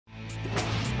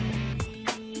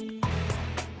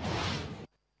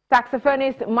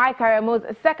Saxophonist Mike Aremu's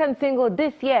second single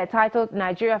this year, titled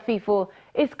Nigeria Fiful,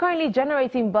 is currently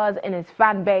generating buzz in his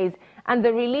fan base, and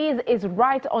the release is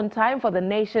right on time for the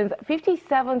nation's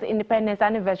 57th independence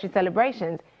anniversary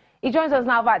celebrations. He joins us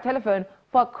now via telephone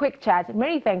for a quick chat.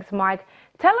 Many thanks, Mike.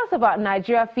 Tell us about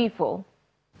Nigeria Fiful.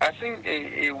 I think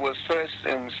it was first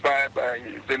inspired by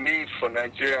the need for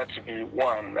Nigeria to be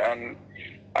one, and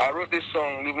I wrote this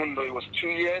song even though it was 2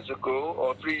 years ago,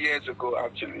 or 3 years ago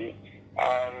actually,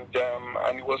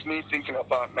 and it was me thinking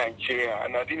about Nigeria,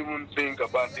 and I didn't even think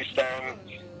about this time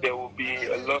there will be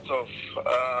a lot of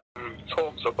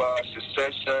talks about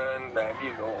secession, and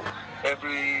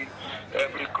every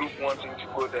group wanting to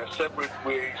go their separate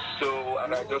ways. So,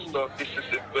 and I just thought this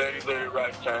is a very, very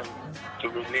right time to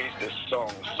release this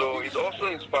song. So it's also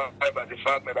inspired by the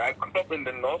fact that I grew up in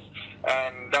the North,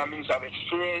 and that means I've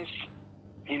experienced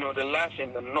the life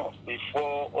in the North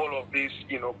before all of this,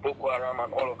 Boko Haram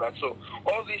and all of that. So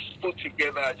all this put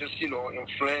together just,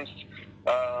 influenced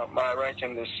my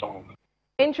writing this song.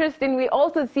 Interesting. We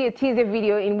also see a teaser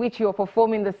video in which you're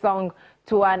performing the song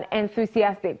to an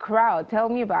enthusiastic crowd. Tell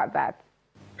me about that.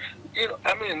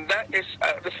 That is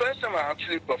the first time I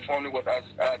actually performed was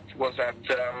at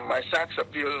my sax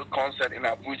appeal concert in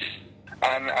Abuja.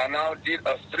 And I now did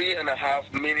a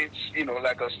 3.5 minutes,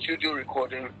 like a studio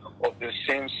recording of the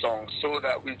same song, so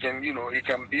that we can, it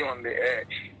can be on the air.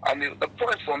 And the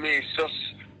point for me is just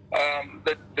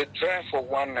the drive for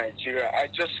one Nigeria. I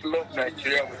just love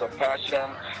Nigeria with a passion,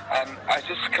 and I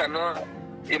just cannot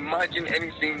imagine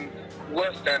anything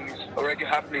worse than is already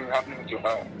happening to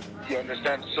her. You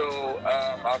understand? So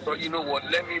I thought, what,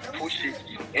 let me push it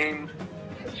in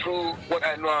through what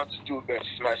I know how to do best,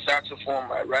 my saxophone,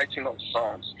 my writing of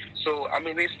songs. So,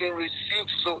 it's been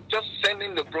received. So just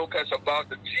sending the broadcast about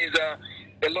the teaser,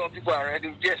 a lot of people are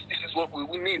writing, yes, this is what we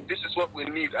need, this is what we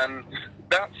need. And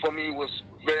that for me was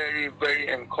very, very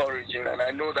encouraging. And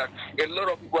I know that a lot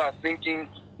of people are thinking,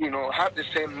 have the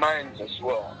same minds as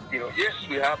well. Yes,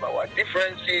 we have our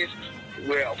differences,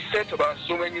 we're upset about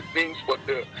so many things, but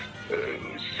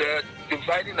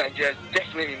dividing Nigeria is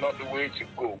definitely not the way to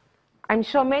go. I'm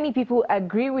sure many people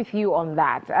agree with you on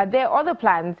that. Are there other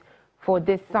plans for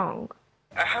this song?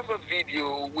 I have a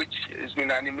video which has been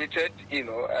animated,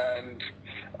 and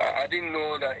I didn't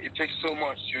know that it takes so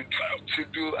much to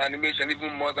do animation,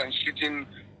 even more than shooting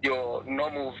your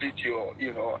normal video.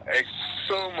 It's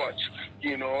so much,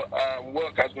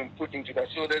 work has been put into that.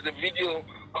 So there's a video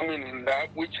coming in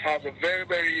that which has a very,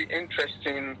 very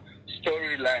interesting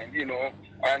storyline,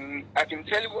 and I can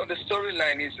tell you what the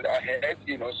storyline is ahead,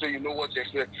 so you know what to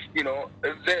expect.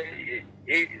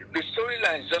 The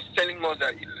storyline is just telling us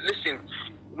that, listen,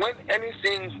 when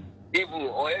anything evil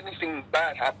or anything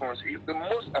bad happens, the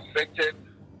most affected,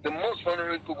 the most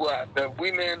vulnerable people are the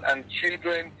women and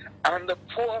children and the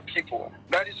poor people.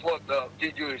 That is what the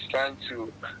video is trying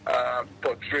to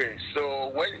portray.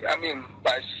 So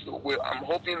I'm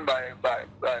hoping by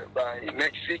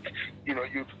next week,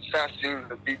 you start seeing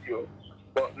the video.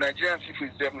 But Nigerian Fiful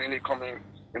is definitely coming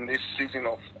in this season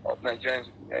of Nigerian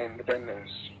independence.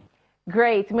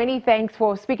 Great. Many thanks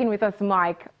for speaking with us,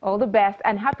 Mike. All the best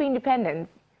and happy independence.